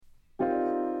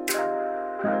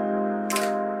Okay,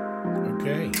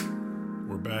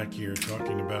 we're back here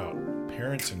talking about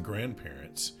parents and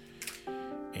grandparents.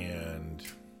 And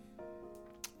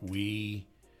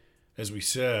as we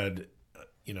said,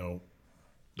 the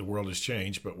world has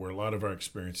changed, but where a lot of our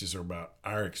experiences are about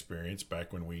our experience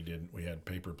back when we had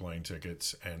paper plane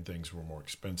tickets and things were more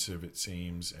expensive, it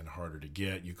seems, and harder to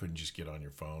get. You couldn't just get on your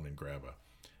phone and grab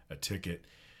a ticket.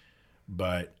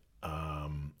 But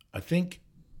I think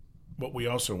what we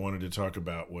also wanted to talk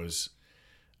about was,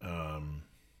 I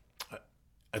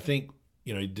think,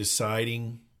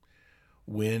 deciding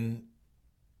when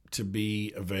to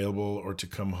be available or to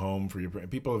come home for your parents.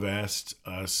 People have asked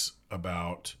us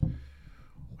about,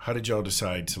 how did y'all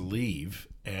decide to leave?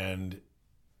 And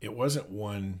it wasn't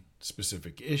one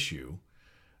specific issue.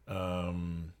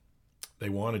 They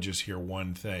want to just hear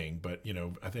one thing, but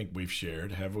I think we've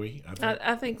shared, have we?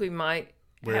 I think we might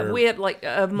have. We had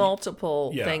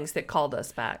multiple things that called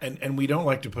us back. And we don't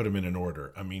like to put them in an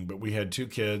order. I mean, but we had two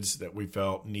kids that we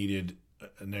felt needed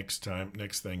next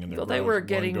thing in their growth. They were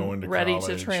getting going to ready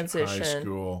college, to transition. High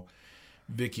school.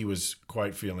 Vicky was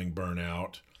quite feeling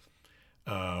burnout.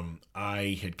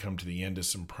 I had come to the end of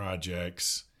some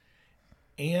projects.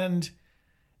 And,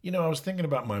 I was thinking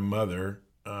about my mother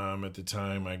at the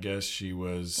time. I guess she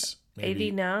was maybe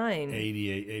 89.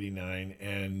 88, 89.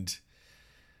 And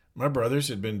my brothers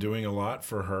had been doing a lot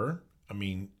for her. I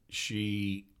mean,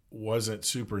 she wasn't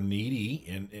super needy,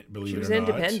 and believe it or not,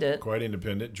 independent, quite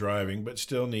independent, driving, but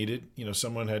still needed,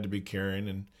 someone had to be carrying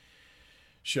and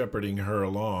shepherding her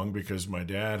along because my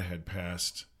dad had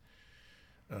passed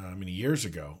many years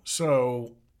ago.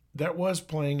 So that was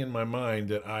playing in my mind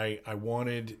that I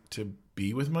wanted to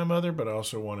be with my mother, but I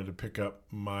also wanted to pick up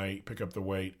the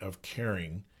weight of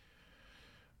caring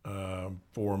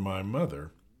for my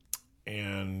mother.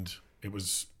 And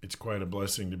it's quite a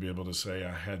blessing to be able to say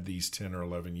I had these 10 or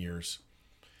 11 years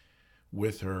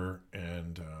with her,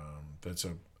 and that's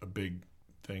a big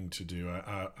thing to do.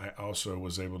 I also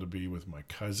was able to be with my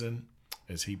cousin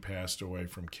as he passed away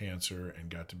from cancer and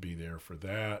got to be there for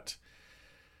that.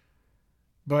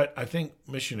 But I think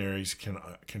missionaries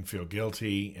can feel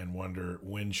guilty and wonder,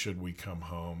 when should we come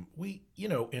home? We,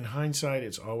 in hindsight,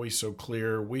 it's always so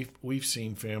clear. We've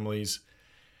seen families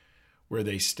where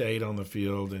they stayed on the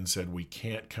field and said, we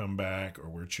can't come back, or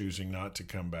we're choosing not to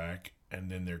come back.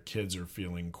 And then their kids are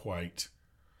feeling quite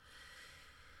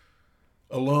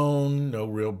alone, no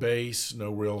real base,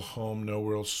 no real home, no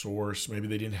real source. Maybe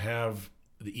they didn't have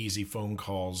the easy phone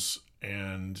calls.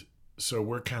 And so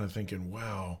we're kind of thinking,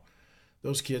 wow,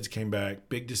 those kids came back,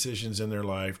 big decisions in their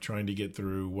life, trying to get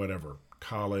through whatever,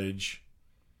 college,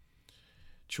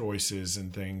 choices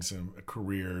and things and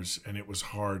careers, and it was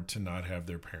hard to not have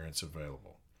their parents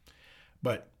available.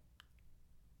 But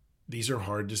these are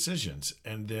hard decisions.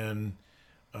 And then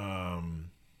and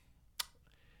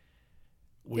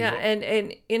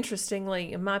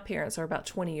interestingly, my parents are about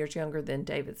 20 years younger than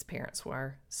David's parents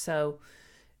were. So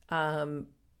I've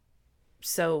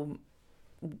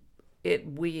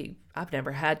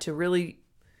never had to really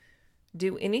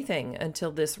do anything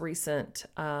until this recent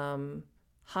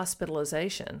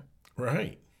hospitalization,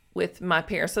 right, with my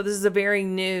parents. So this is a very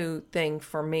new thing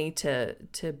for me to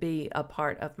be a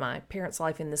part of my parents'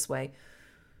 life in this way.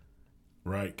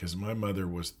 Right, because my mother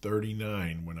was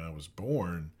 39 when I was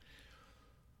born,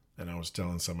 and I was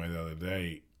telling somebody the other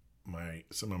day,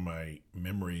 some of my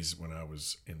memories when I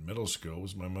was in middle school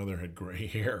was my mother had gray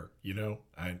hair.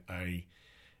 I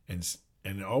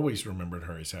always remembered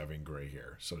her as having gray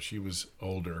hair. So she was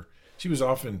older. She was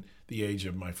often the age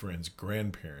of my friend's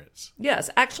grandparents. Yes,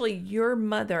 actually, your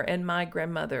mother and my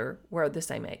grandmother were the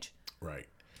same age. Right.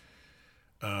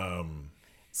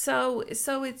 So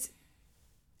it's,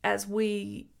 as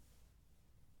we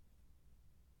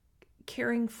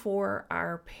caring for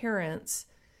our parents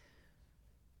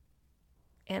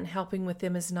and helping with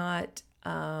them is not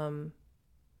something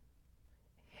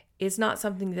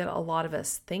that a lot of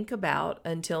us think about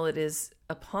until it is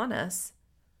upon us,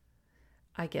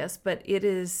 I guess. But it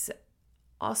is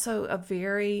also a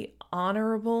very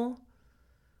honorable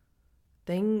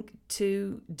thing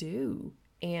to do.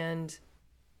 And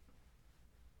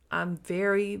I'm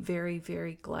very, very,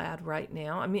 very glad right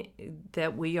now,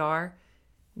 that we are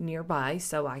nearby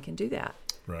so I can do that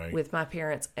with my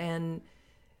parents. And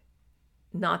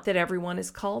not that everyone is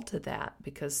called to that,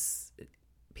 because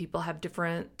people have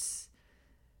different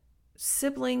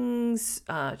siblings,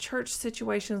 church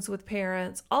situations with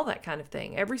parents, all that kind of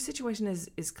thing. Every situation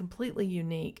is completely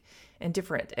unique and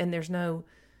different, and there's no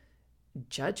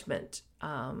judgment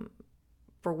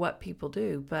for what people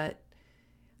do. But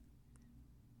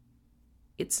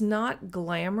it's not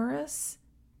glamorous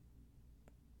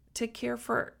to care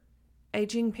for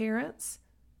aging parents,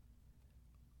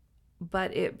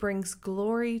 but it brings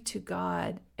glory to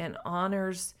God and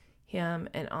honors Him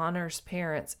and honors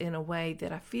parents in a way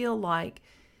that I feel like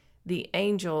the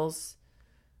angels,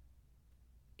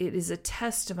 it is a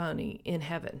testimony in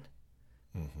heaven.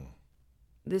 Mm-hmm.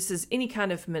 This is any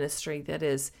kind of ministry that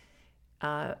is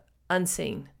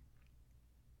unseen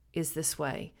is this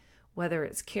way, whether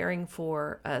it's caring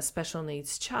for a special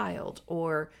needs child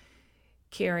or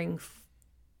caring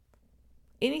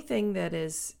anything that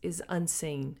is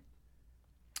unseen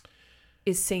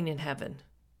is seen in heaven.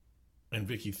 And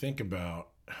Vicki, think about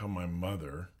how my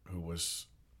mother, who was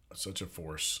such a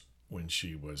force when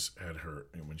she was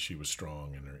when she was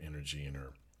strong and her energy in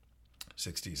her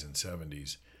 60s and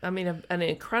 70s. I mean, an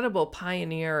incredible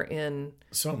pioneer in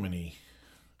so many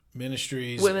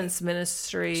ministries, women's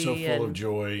ministry, so full of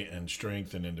joy and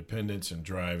strength and independence and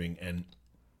driving. And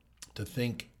to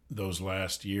think those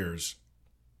last years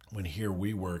when here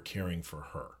we were caring for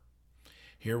her.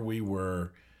 Here we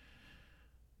were,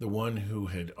 the one who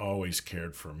had always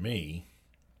cared for me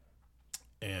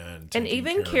and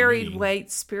even carried weight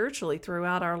spiritually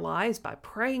throughout our lives by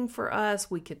praying for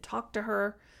us. We could talk to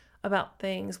her about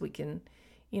things. We can,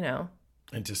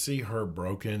 And to see her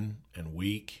broken and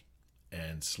weak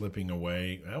and slipping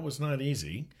away, that was not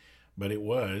easy, but it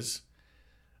was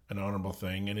an honorable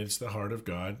thing. And it's the heart of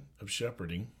God of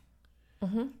shepherding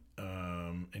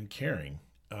and caring.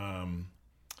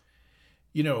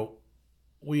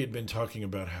 We had been talking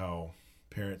about how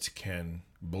parents can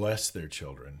bless their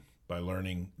children by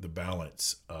learning the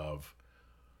balance of,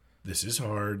 this is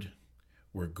hard,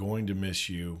 we're going to miss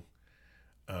you,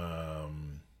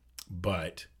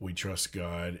 but we trust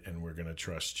God and we're going to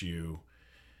trust you.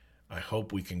 I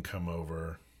hope we can come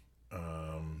over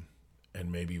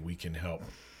and maybe we can help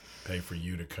pay for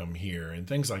you to come here and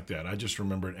things like that. I just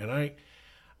remembered, and I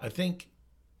think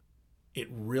it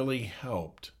really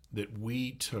helped that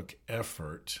we took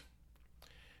effort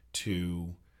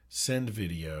to send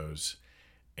videos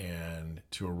and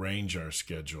to arrange our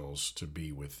schedules to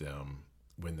be with them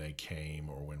when they came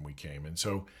or when we came. And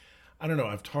so, I don't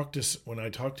know, when I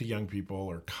talk to young people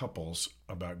or couples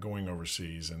about going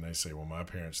overseas and they say, well, my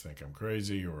parents think I'm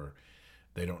crazy or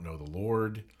they don't know the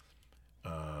Lord.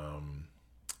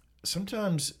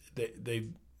 Sometimes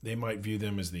they might view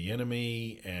them as the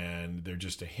enemy and they're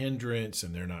just a hindrance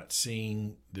and they're not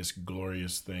seeing this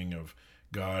glorious thing of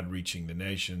God reaching the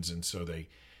nations. And so they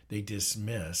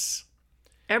dismiss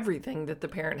everything that the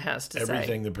parent has to say.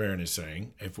 Everything the parent is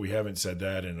saying. If we haven't said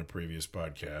that in a previous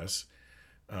podcast,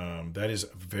 that is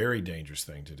a very dangerous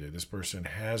thing to do. This person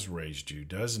has raised you,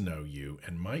 does know you,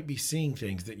 and might be seeing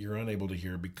things that you're unable to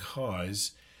hear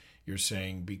because you're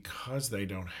saying because they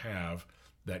don't have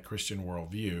that Christian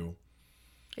worldview.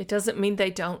 It doesn't mean they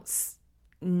don't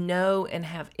know and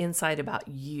have insight about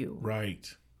you.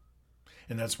 Right.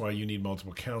 And that's why you need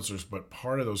multiple counselors, but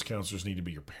part of those counselors need to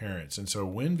be your parents. And so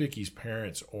when Vicki's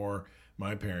parents or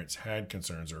my parents had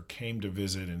concerns or came to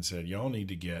visit and said,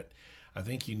 I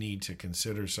think you need to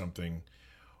consider something,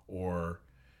 or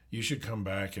you should come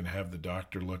back and have the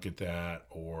doctor look at that,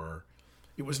 or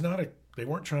they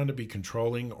weren't trying to be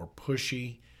controlling or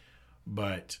pushy,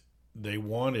 but they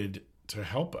wanted to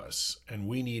help us, and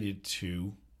we needed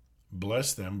to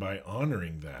bless them by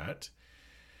honoring that.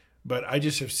 But I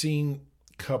just have seen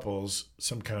couples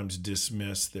sometimes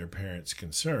dismiss their parents'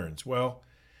 concerns. Well,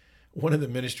 one of the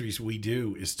ministries we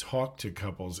do is talk to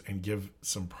couples and give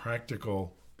some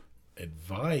practical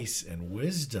advice and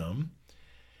wisdom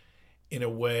in a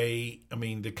way,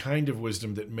 the kind of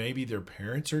wisdom that maybe their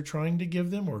parents are trying to give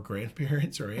them or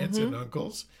grandparents or aunts and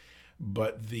uncles,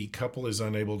 but the couple is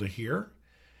unable to hear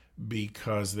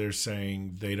because they're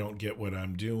saying they don't get what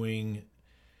I'm doing.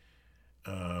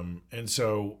 And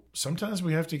so sometimes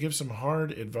we have to give some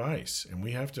hard advice and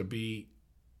we have to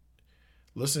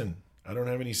listen, I don't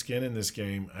have any skin in this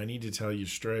game. I need to tell you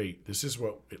straight, this is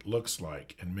what it looks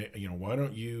like. And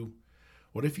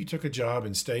what if you took a job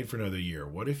and stayed for another year?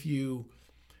 What if you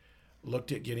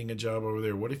looked at getting a job over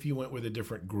there? What if you went with a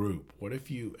different group? What if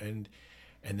you, and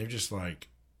they're just like,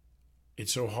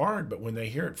 it's so hard, but when they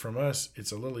hear it from us,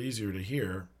 it's a little easier to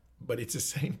hear, but it's the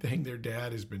same thing their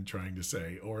dad has been trying to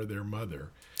say, or their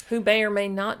mother. Who may or may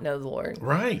not know the Lord.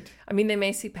 Right. They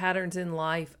may see patterns in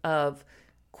life of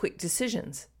quick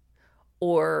decisions,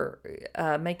 or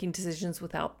making decisions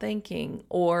without thinking,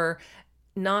 or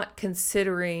not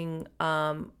considering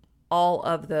all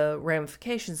of the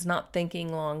ramifications, not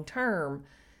thinking long term.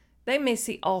 They may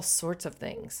see all sorts of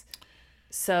things.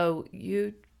 So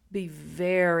you be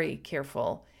very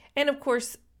careful. And of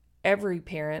course, every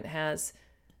parent has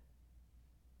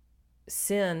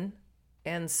sin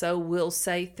and so will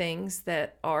say things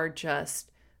that are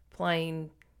just plain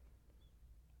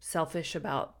selfish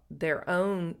about their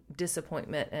own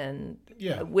disappointment and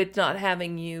Yeah. with not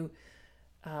having you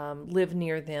live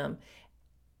near them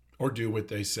Or do what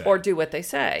they say. or do what they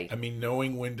say. I mean,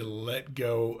 knowing when to let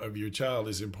go of your child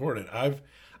is important. I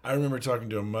remember talking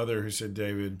to a mother who said,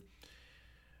 David,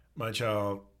 my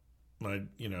child, my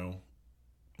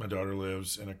daughter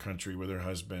lives in a country with her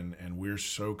husband, and we're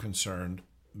so concerned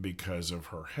because of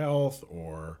her health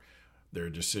or their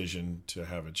decision to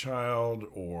have a child,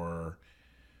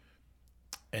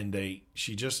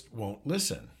 she just won't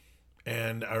listen.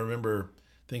 And I remember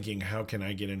thinking, how can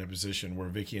I get in a position where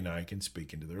Vicki and I can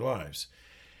speak into their lives?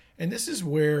 And this is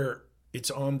where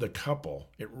it's on the couple.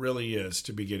 It really is,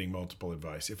 to be getting multiple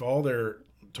advice. If all they're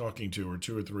talking to are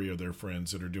 2 or 3 of their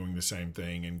friends that are doing the same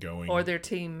thing and going, Or their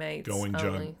teammates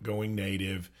going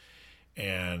native,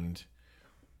 and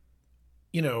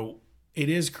it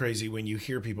is crazy when you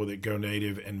hear people that go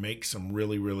native and make some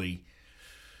really, really,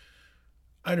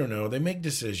 I don't know, they make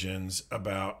decisions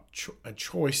about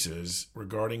choices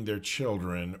regarding their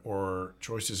children or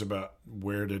choices about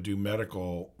where to do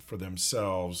medical for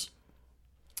themselves.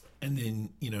 And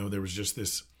then, there was just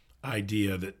this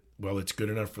idea that, well, it's good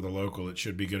enough for the local, it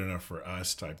should be good enough for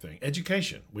us type thing.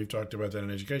 Education. We've talked about that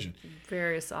in education.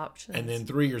 Various options. And then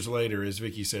 3 years later, as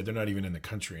Vicki said, they're not even in the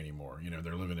country anymore.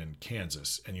 They're living in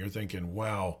Kansas. And you're thinking,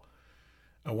 wow,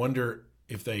 I wonder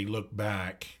if they look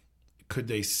back, could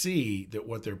they see that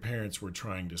what their parents were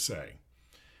trying to say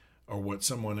or what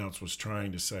someone else was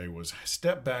trying to say was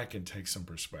step back and take some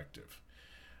perspective.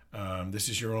 This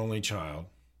is your only child.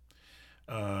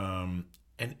 And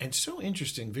so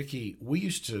interesting, Vicki, we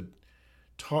used to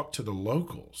talk to the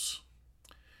locals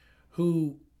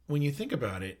who, when you think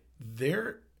about it,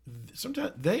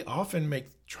 they often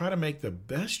try to make the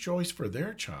best choice for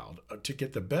their child to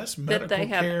get the best medical care that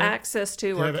they have access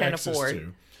to or can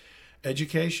afford.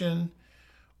 Education,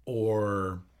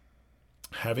 or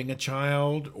having a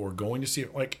child, or going to see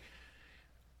it.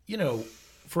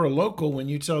 For a local, when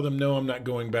you tell them, no, I'm not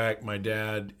going back, my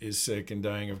dad is sick and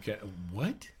dying of cancer.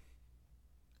 What?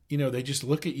 They just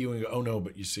look at you and go, oh no,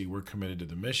 but you see, we're committed to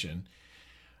the mission.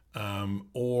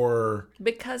 Or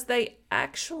because they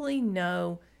actually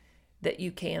know that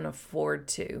you can afford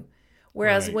to.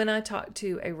 Whereas Right. when I talk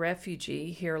to a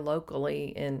refugee here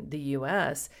locally in the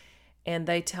U.S. and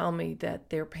they tell me that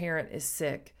their parent is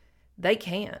sick, they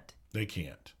can't. They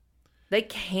can't. They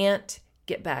can't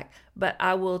get back. But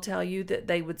I will tell you that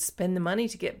they would spend the money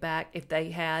to get back if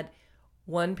they had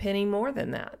 1 penny more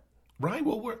than that. Right.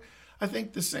 Well, I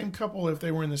think the same couple, if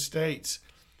they were in the States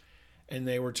and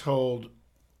they were told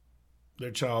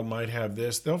their child might have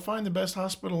this, they'll find the best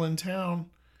hospital in town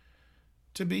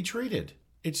to be treated.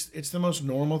 It's the most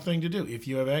normal thing to do if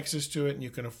you have access to it and you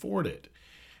can afford it.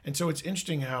 And so it's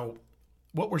interesting how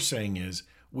what we're saying is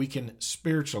we can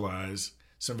spiritualize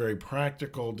some very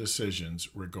practical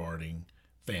decisions regarding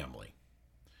family.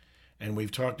 And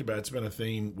we've talked about, it's been a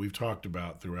theme we've talked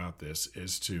about throughout this,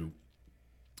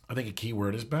 I think a key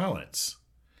word is balance.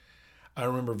 I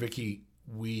remember, Vicki,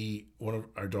 one of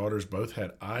our daughters both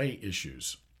had eye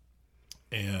issues.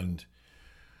 And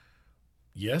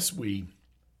yes, we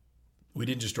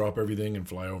didn't just drop everything and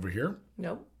fly over here.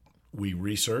 Nope. We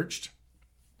researched.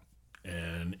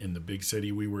 And in the big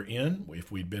city we were in,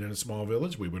 if we'd been in a small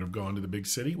village, we would have gone to the big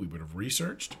city. We would have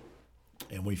researched.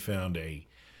 And we found a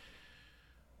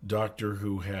doctor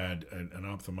who had an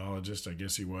ophthalmologist, I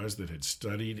guess he was, that had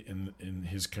studied in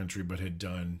his country but had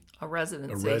done A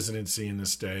residency. a residency in the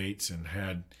States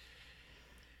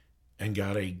and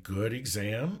got a good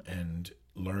exam and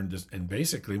learned this. And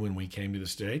basically when we came to the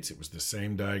States, it was the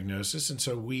same diagnosis. And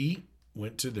so we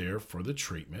went to there for the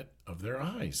treatment of their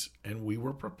eyes. And we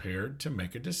were prepared to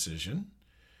make a decision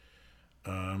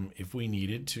if we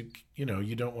needed to.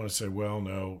 You don't want to say, well,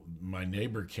 no, my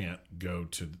neighbor can't go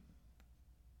to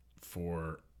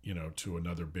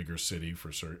another bigger city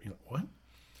for certain. What?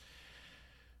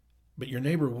 But your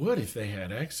neighbor would if they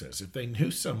had access. If they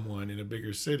knew someone in a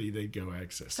bigger city, they'd go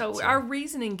access. So our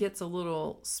reasoning gets a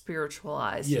little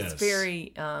spiritualized. Yes. It's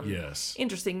very Yes.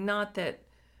 interesting. Not that,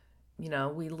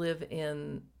 we live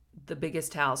in the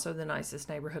biggest house or the nicest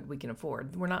neighborhood we can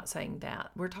afford. We're not saying that.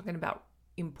 We're talking about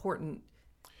important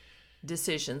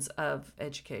decisions of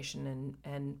education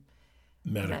and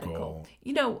medical.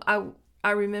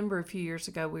 I remember a few years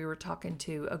ago we were talking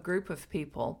to a group of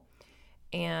people,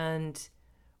 and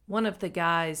one of the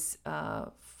guys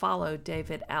followed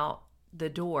David out the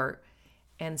door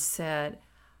and said,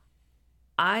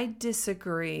 I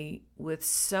disagree with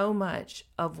so much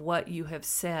of what you have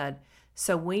said,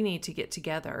 so we need to get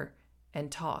together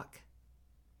and talk.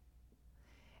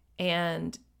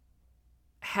 and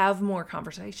have more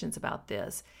conversations about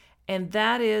this. And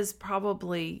that is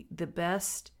probably the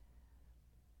best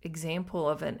example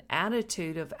of an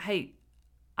attitude of, hey,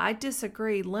 I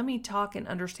disagree. Let me talk and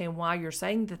understand why you're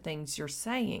saying the things you're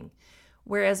saying.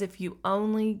 Whereas if you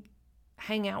only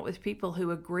hang out with people who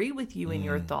agree with you in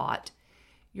your thought,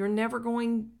 you're never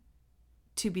going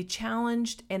to be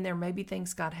challenged, and there may be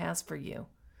things God has for you.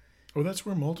 Well, that's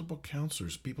where multiple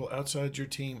counselors, people outside your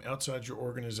team, outside your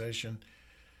organization,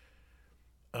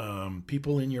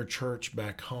 people in your church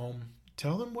back home,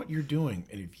 tell them what you're doing.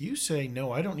 And if you say,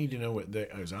 no, I don't need to know what they,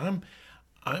 as I'm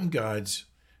God's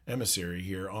emissary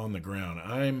here on the ground.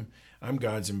 I'm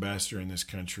God's ambassador in this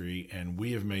country, and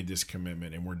we have made this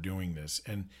commitment, and we're doing this.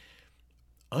 And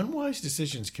unwise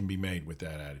decisions can be made with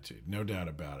that attitude, no doubt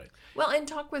about it. Well, and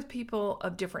talk with people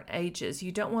of different ages.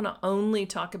 You don't want to only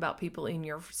talk about people in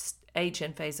your age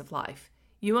and phase of life.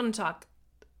 You want to talk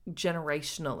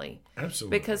generationally.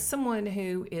 Absolutely. Because someone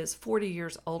who is 40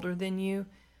 years older than you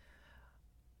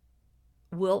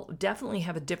will definitely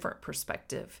have a different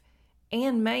perspective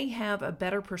and may have a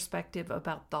better perspective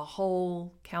about the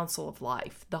whole counsel of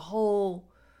life, the whole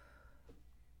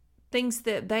things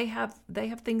that they have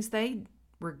things they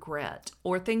regret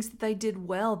or things that they did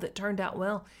well that turned out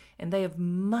well, and they have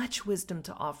much wisdom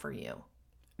to offer you.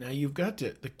 Now, you've got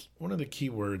to, one of the key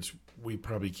words we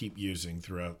probably keep using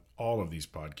throughout all of these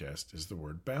podcasts is the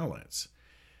word balance,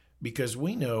 because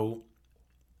we know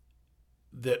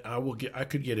that I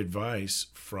could get advice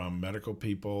from medical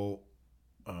people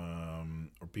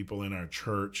or people in our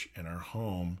church and our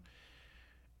home,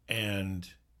 and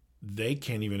they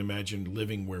can't even imagine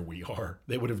living where we are.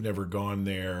 They would have never gone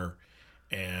there,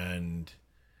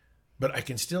 but I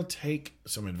can still take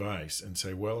some advice and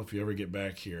say, well, if you ever get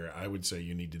back here, I would say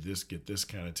you need to get this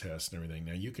kind of test and everything.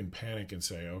 Now, you can panic and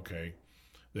say, okay,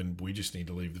 then we just need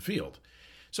to leave the field.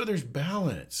 So there's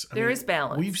balance. There is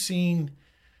balance. We've seen,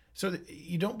 so that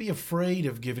you don't be afraid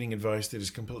of giving advice that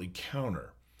is completely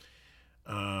counter.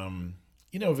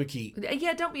 Vicki.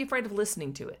 Yeah, don't be afraid of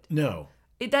listening to it. No.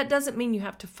 That doesn't mean you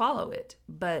have to follow it,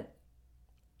 but...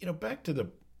 back to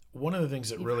one of the things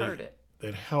that really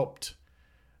that helped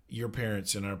your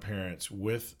parents and our parents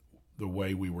with the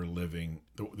way we were living,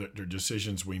 the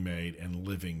decisions we made and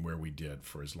living where we did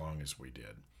for as long as we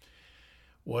did,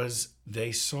 was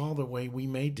they saw the way we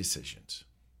made decisions.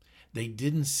 They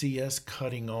didn't see us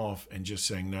cutting off and just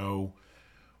saying, no,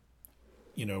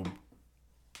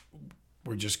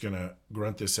 we're just going to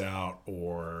grunt this out,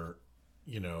 or,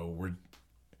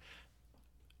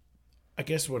 I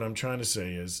guess what I'm trying to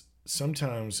say is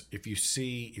sometimes if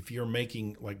you're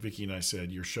making, like Vicki and I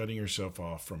said, you're shutting yourself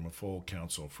off from a full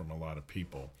counsel from a lot of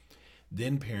people,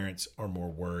 then parents are more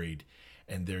worried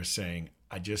and they're saying,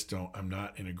 I'm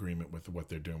not in agreement with what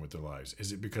they're doing with their lives.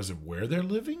 Is it because of where they're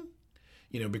living?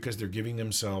 Because they're giving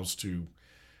themselves to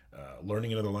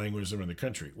learning another language in the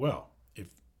country. Well, if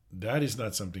that is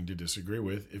not something to disagree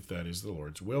with, if that is the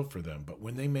Lord's will for them. But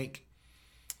when they make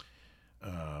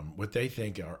what they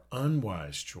think are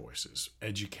unwise choices,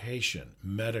 education,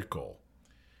 medical.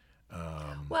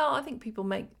 Well, I think people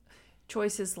make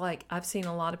choices like, I've seen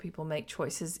a lot of people make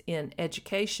choices in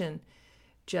education,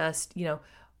 just,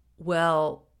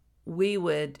 well, we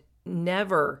would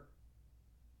never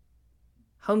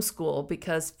homeschool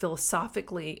because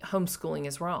philosophically homeschooling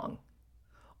is wrong.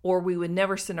 Or we would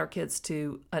never send our kids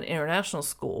to an international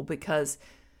school because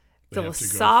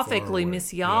philosophically,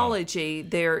 missiology,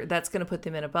 that's going to put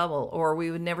them in a bubble. Or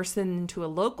we would never send them to a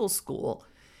local school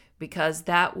because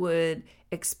that would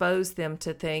expose them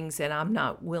to things, and I'm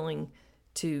not willing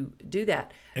to do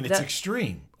that. And it's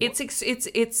extreme. It's a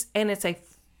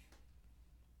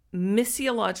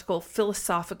missiological,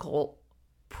 philosophical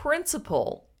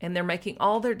principle, and they're making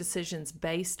all their decisions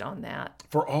based on that.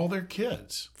 For all their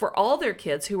kids. For all their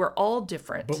kids, who are all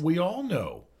different. But we all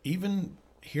know, even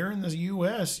here in the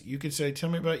U.S., you could say, tell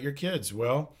me about your kids.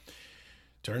 Well,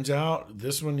 turns out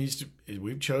this one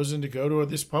we've chosen to go to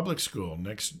this public school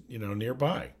next,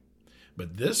 nearby.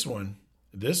 But this one,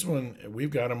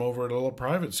 we've got them over at a little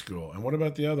private school. And what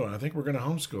about the other one? I think we're going to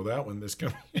homeschool that one this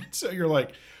coming. So you're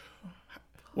like,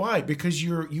 why? Because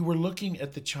you were looking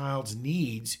at the child's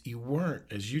needs. You weren't,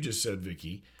 as you just said,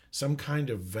 Vicki, some kind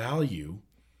of value,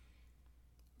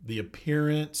 the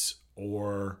appearance,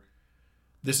 or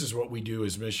this is what we do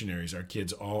as missionaries. Our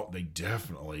kids they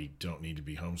definitely don't need to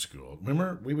be homeschooled.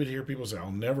 Remember, we would hear people say,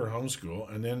 I'll never homeschool.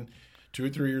 And then 2 or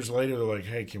 3 years later, they're like,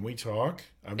 hey, can we talk?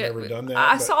 I've never done that.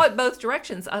 I saw it both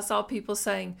directions. I saw people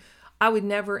saying, I would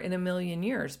never in a million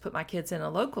years put my kids in a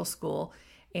local school.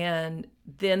 And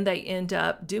then they end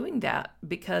up doing that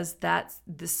because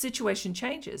the situation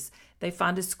changes. They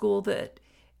find a school that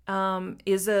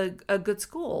is a good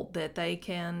school that they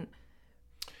can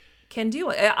deal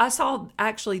with. I saw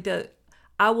actually the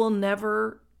I will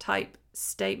never type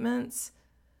statements.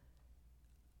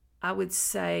 I would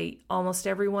say almost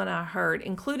everyone I heard,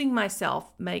 including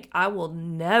myself, make I will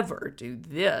never do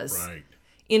this. Right.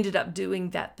 Ended up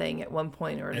doing that thing at one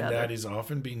point or another. And that is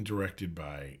often being directed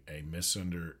by a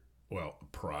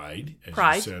pride, as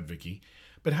Pride. you said, Vicki.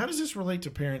 But how does this relate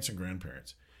to parents and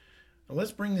grandparents? Now,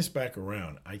 let's bring this back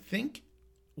around. I think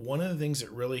one of the things that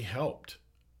really helped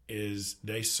is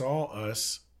they saw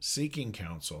us seeking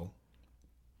counsel,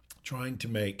 trying to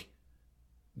make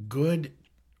good,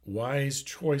 wise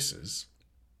choices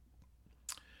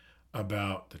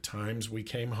about the times we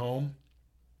came home,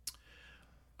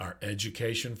 our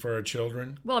education for our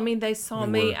children. Well, I mean, they saw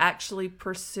me actually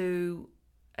pursue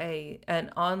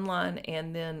an online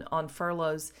and then on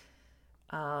furloughs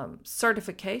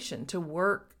certification to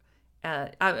work.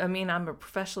 I'm a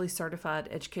professionally certified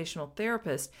educational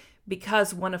therapist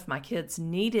because one of my kids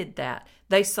needed that.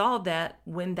 They saw that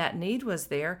when that need was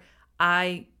there,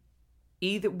 we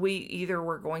either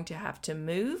were going to have to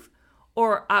move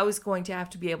or I was going to have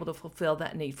to be able to fulfill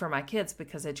that need for my kids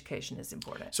because education is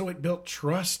important. So it built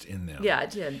trust in them. Yeah,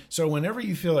 it did. So whenever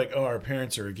you feel like, our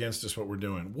parents are against us, what we're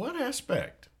doing, what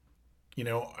aspect?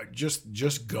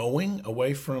 Just going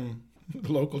away from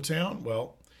the local town?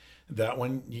 Well, that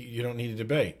one you don't need to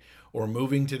debate. Or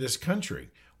moving to this country?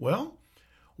 Well,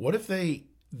 what if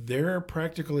their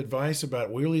practical advice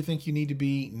about we really think you need to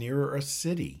be nearer a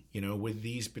city, with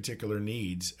these particular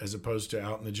needs as opposed to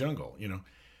out in the jungle,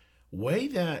 Weigh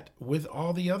that with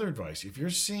all the other advice. If you're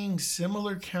seeing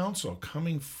similar counsel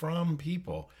coming from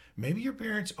people, maybe your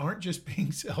parents aren't just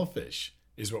being selfish,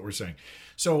 is what we're saying.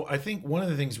 So I think one of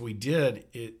the things we did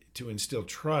to instill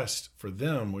trust for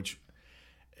them, which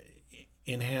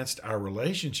enhanced our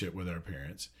relationship with our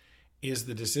parents, is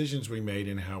the decisions we made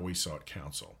in how we sought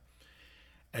counsel.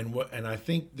 And I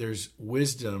think there's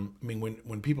wisdom. I mean,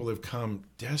 when people have come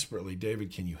desperately,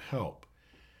 David, can you help?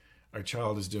 Our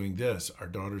child is doing this, our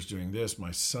daughter's doing this,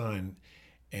 my son,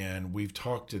 and we've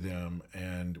talked to them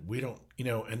and we don't,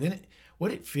 and then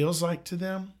what it feels like to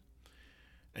them,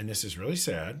 and this is really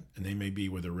sad, and they may be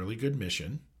with a really good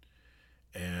mission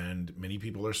and many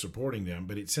people are supporting them,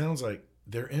 but it sounds like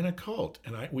they're in a cult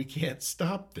and we can't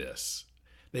stop this.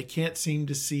 They can't seem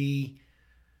to see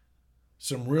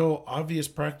some real obvious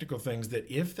practical things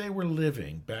that if they were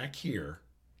living back here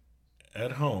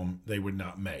at home, they would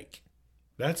not make.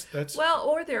 That's well,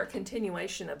 or there are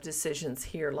continuation of decisions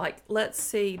here. Like let's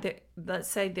say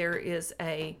there is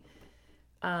a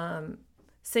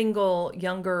single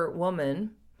younger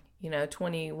woman,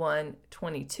 21,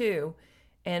 22,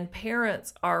 and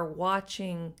parents are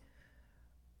watching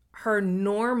her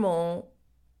normal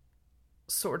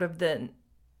sort of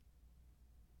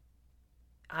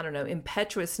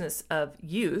impetuousness of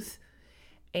youth,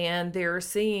 and they're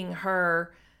seeing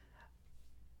her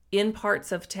in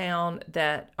parts of town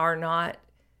that are not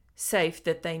safe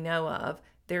that they know of.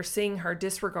 They're seeing her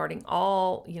disregarding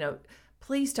all,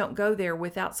 please don't go there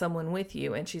without someone with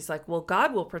you. And she's like, well,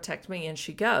 God will protect me. And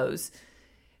she goes.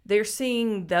 They're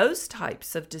seeing those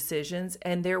types of decisions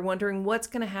and they're wondering what's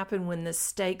going to happen when the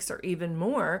stakes are even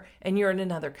more and you're in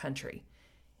another country.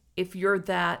 If you're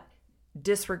that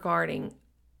disregarding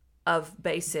of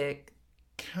basic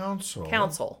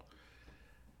counsel.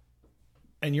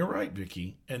 And you're right,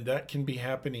 Vicki, and that can be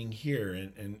happening here.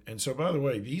 And so, by the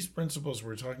way, these principles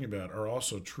we're talking about are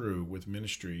also true with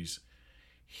ministries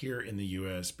here in the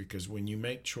U.S. because when you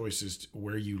make choices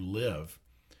where you live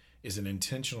is an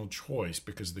intentional choice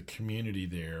because the community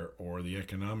there or the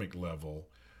economic level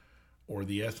or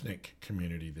the ethnic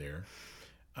community there,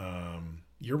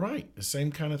 you're right, the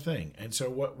same kind of thing. And so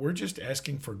what we're just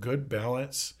asking for good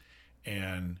balance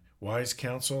and wise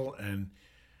counsel and,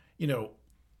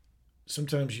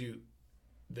 sometimes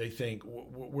they think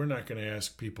we're not going to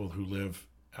ask people who live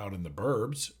out in the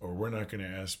burbs, or we're not going to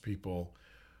ask people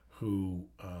who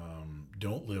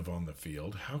don't live on the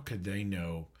field. How could they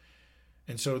know?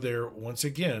 And so once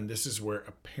again, this is where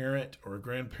a parent or a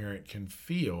grandparent can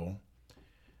feel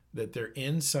that they're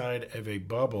inside of a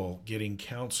bubble getting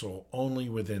counsel only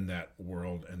within that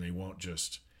world, and they won't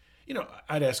just,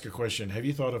 I'd ask a question. Have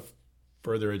you thought of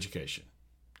further education?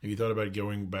 Have you thought about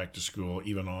going back to school,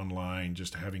 even online,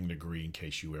 just having a degree in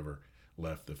case you ever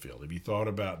left the field? Have you thought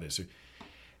about this?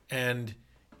 And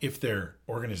if their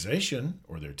organization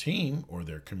or their team or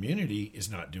their community is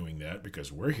not doing that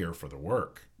because we're here for the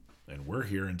work and we're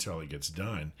here until it gets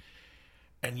done,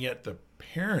 and yet the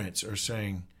parents are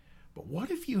saying, but what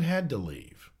if you had to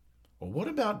leave? Well, what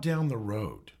about down the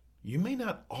road? You may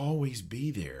not always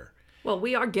be there. Well,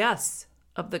 we are guests.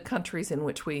 of the countries in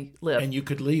which we live. And you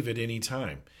could leave at any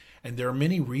time. And there are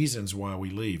many reasons why we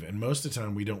leave. And most of the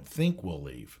time we don't think we'll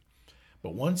leave.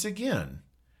 But once again,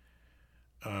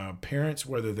 parents,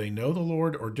 whether they know the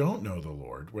Lord or don't know the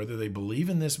Lord, whether they believe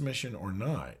in this mission or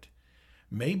not,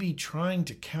 may be trying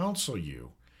to counsel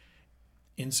you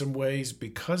in some ways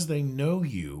because they know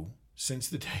you since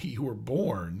the day you were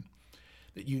born,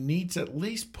 that you need to at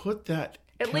least put that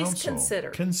At least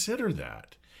consider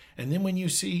that. And then when you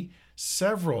see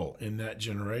several in that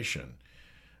generation,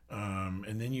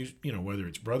 and then you know, whether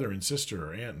it's brother and sister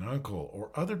or aunt and uncle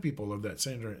or other people of that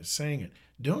same generation saying it,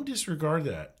 don't disregard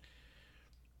that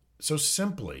so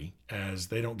simply as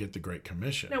they don't get the Great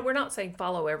Commission. No, we're not saying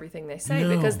follow everything they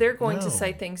say, because they're going to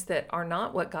say things that are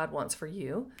not what God wants for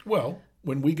you. Well,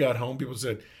 when we got home, people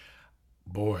said,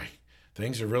 boy,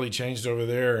 things have really changed over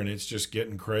there, and it's just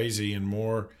getting crazy and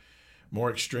more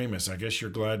extremist. I guess you're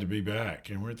glad to be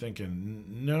back. And we're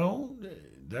thinking, no,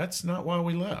 that's not why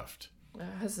we left. It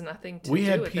has nothing to do with it. We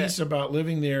had peace about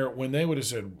living there. When they would have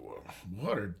said,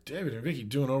 what are David and Vicki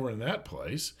doing over in that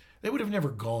place? They would have never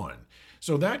gone.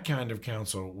 So that kind of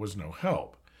counsel was no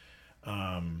help.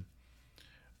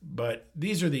 But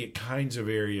these are the kinds of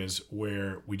areas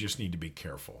where we just need to be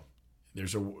careful.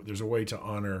 There's a way to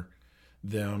honor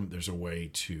them. There's a way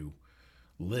to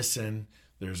listen.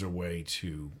 There's a way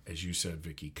to, as you said,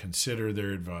 Vicki, consider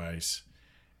their advice.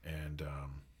 And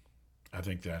I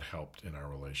think that helped in our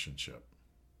relationship.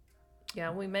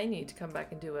 Yeah, we may need to come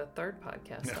back and do a third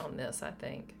podcast on this, I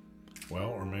think. Well,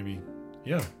 or maybe,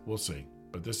 we'll see.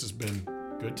 But this has been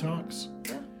Good Talks.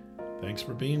 Yeah. Thanks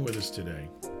for being with us today.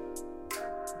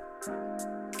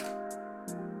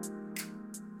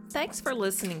 Thanks for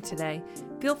listening today.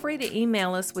 Feel free to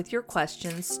email us with your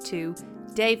questions to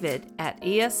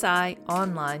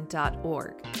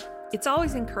david@esionline.org. It's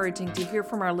always encouraging to hear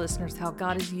from our listeners how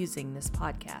God is using this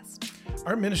podcast.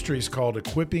 Our ministry is called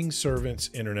Equipping Servants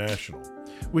International,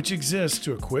 which exists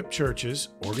to equip churches,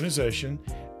 organizations,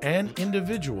 and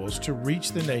individuals to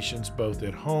reach the nations both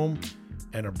at home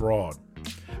and abroad.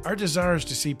 Our desire is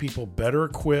to see people better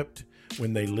equipped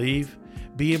when they leave,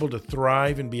 be able to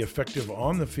thrive and be effective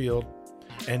on the field,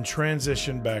 and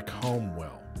transition back home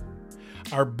well.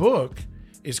 Our book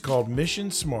is called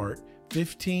Mission Smart,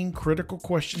 15 Critical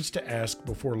Questions to Ask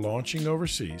Before Launching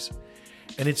Overseas,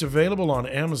 and it's available on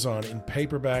Amazon in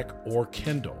paperback or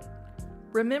Kindle.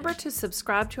 Remember to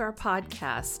subscribe to our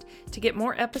podcast to get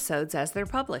more episodes as they're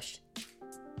published.